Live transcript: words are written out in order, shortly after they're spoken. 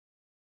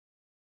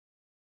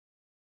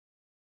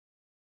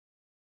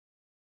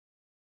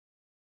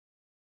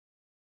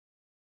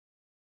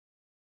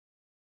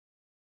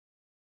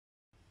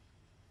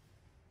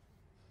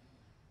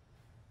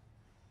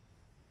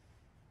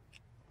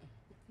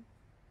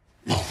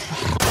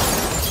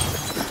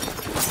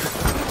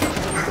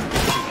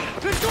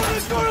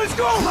let's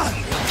go! Come on!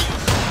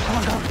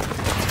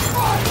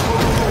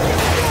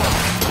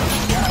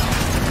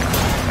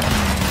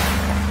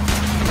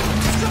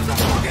 Shut the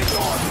fucking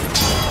door!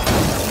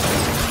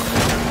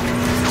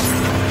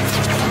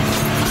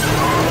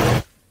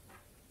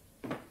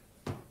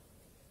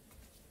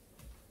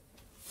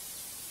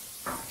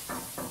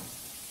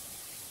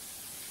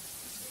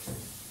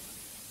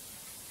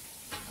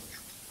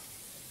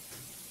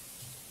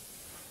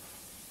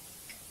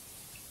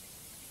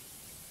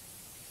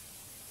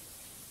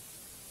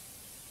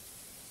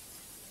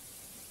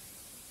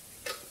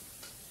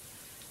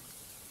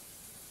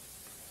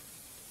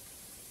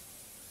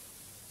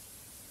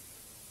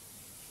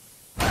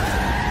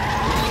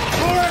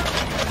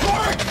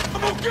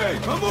 I'm okay!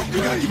 We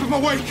gotta keep him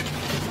awake!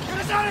 Get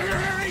us out of here,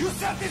 Harry! You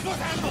said this was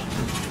handled!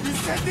 You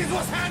said this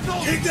was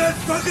handled! Take that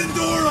fucking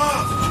door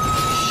off!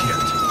 Shit!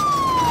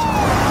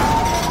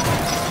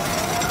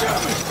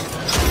 Damn it!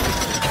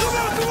 Come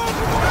on, come on,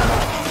 come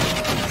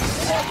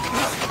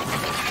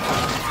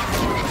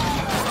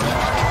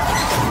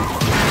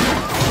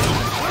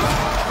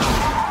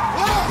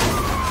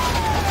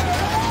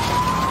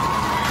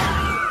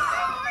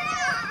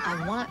I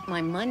want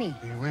my money.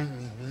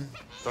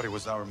 Thought it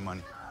was our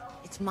money.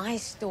 It's my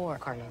store,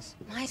 Carlos.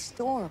 My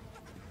store.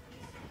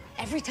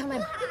 Every time I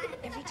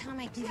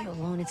give you a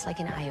loan, it's like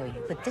an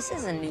IOU. But this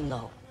is a new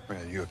loan.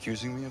 Wait, are you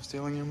accusing me of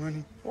stealing your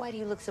money? Why do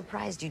you look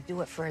surprised? You do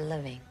it for a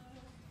living.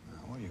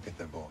 Where do you get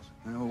that balls?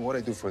 You know what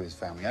I do for this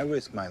family? I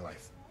risk my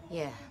life.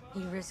 Yeah,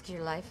 you risk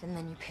your life and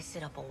then you piss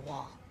it up a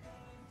wall.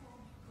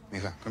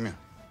 Mija, come here.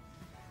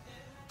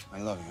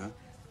 I love you, huh?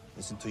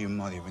 Listen to your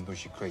mother even though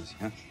she's crazy,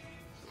 huh?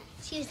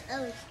 She's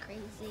always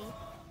crazy.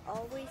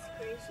 Always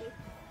crazy.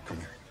 Come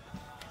here.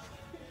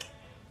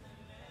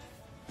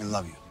 I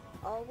love you.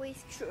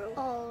 Always true.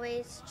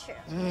 Always true.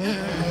 No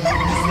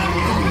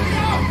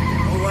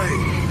way.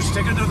 We're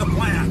sticking to the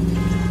plan.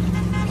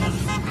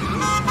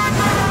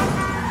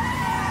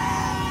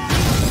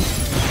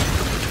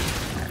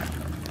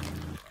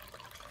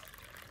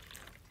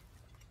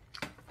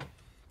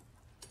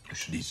 You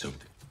should eat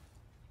something.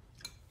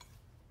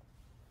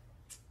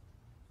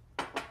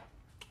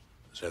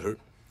 Does that hurt?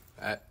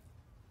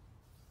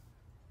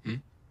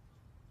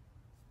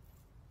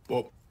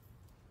 Whoa.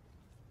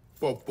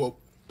 Whoa, whoa.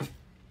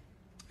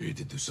 You need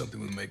to do something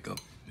with makeup.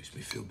 Makes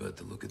me feel bad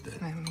to look at that.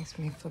 That makes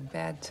me feel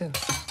bad, too.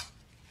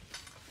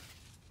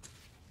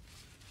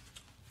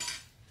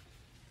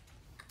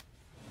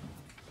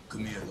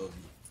 Come here, I love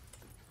you.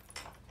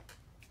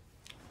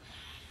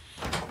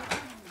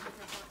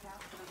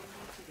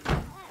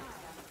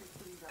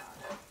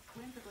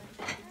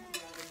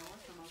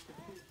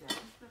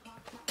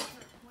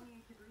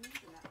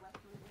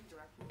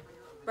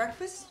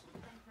 Breakfast?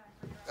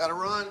 Gotta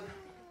run.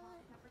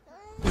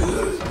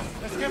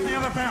 Let's get the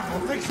other van.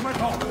 We'll fix my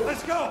call.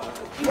 Let's go!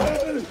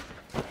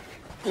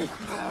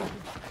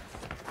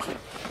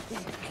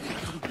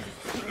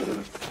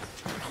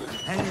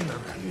 Hang in there.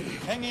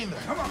 Hang in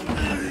there. Come on.